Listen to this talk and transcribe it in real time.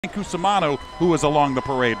Cusimano, who was along the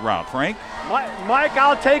parade route. Frank? Mike,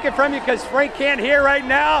 I'll take it from you because Frank can't hear right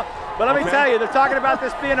now. But let me tell you, they're talking about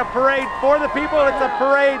this being a parade for the people. It's a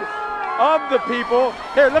parade of the people.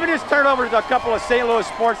 Here, let me just turn over to a couple of St. Louis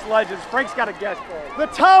sports legends. Frank's got a guest for us. The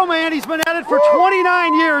Towel Man, he's been at it for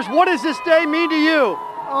 29 years. What does this day mean to you?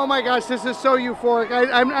 Oh my gosh, this is so euphoric.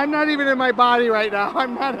 I'm not even in my body right now.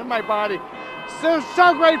 I'm not in my body. So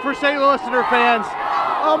great for St. Louis and her fans.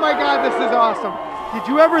 Oh my God, this is awesome. Did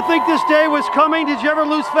you ever think this day was coming? Did you ever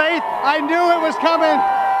lose faith? I knew it was coming.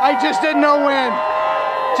 I just didn't know when.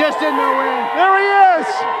 Just didn't know when. There he is.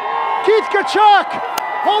 Keith Tkachuk.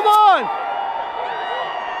 Hold on.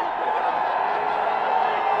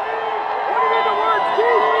 What do you mean the words,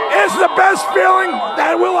 Keith? It's the best feeling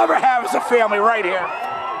that we'll ever have as a family right here.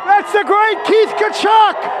 That's the great Keith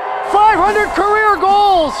Tkachuk. 500 career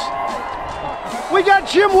goals. We got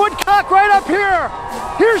Jim Woodcock right up here.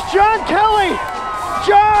 Here's John Kelly.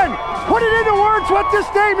 John, put it into words what this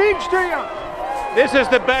day means to you. This is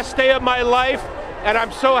the best day of my life, and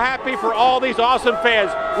I'm so happy for all these awesome fans.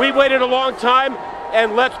 We waited a long time,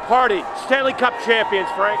 and let's party. Stanley Cup champions,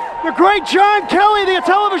 Frank. The great John Kelly, the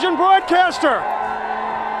television broadcaster.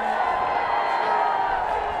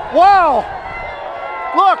 Wow.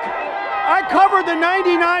 Look, I covered the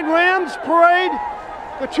 '99 Rams parade,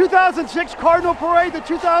 the 2006 Cardinal parade, the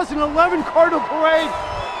 2011 Cardinal parade.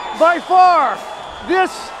 By far,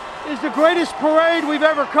 this is the greatest parade we've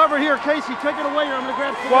ever covered here. Casey, take it away. I'm going to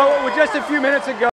grab. Well, just a few minutes ago.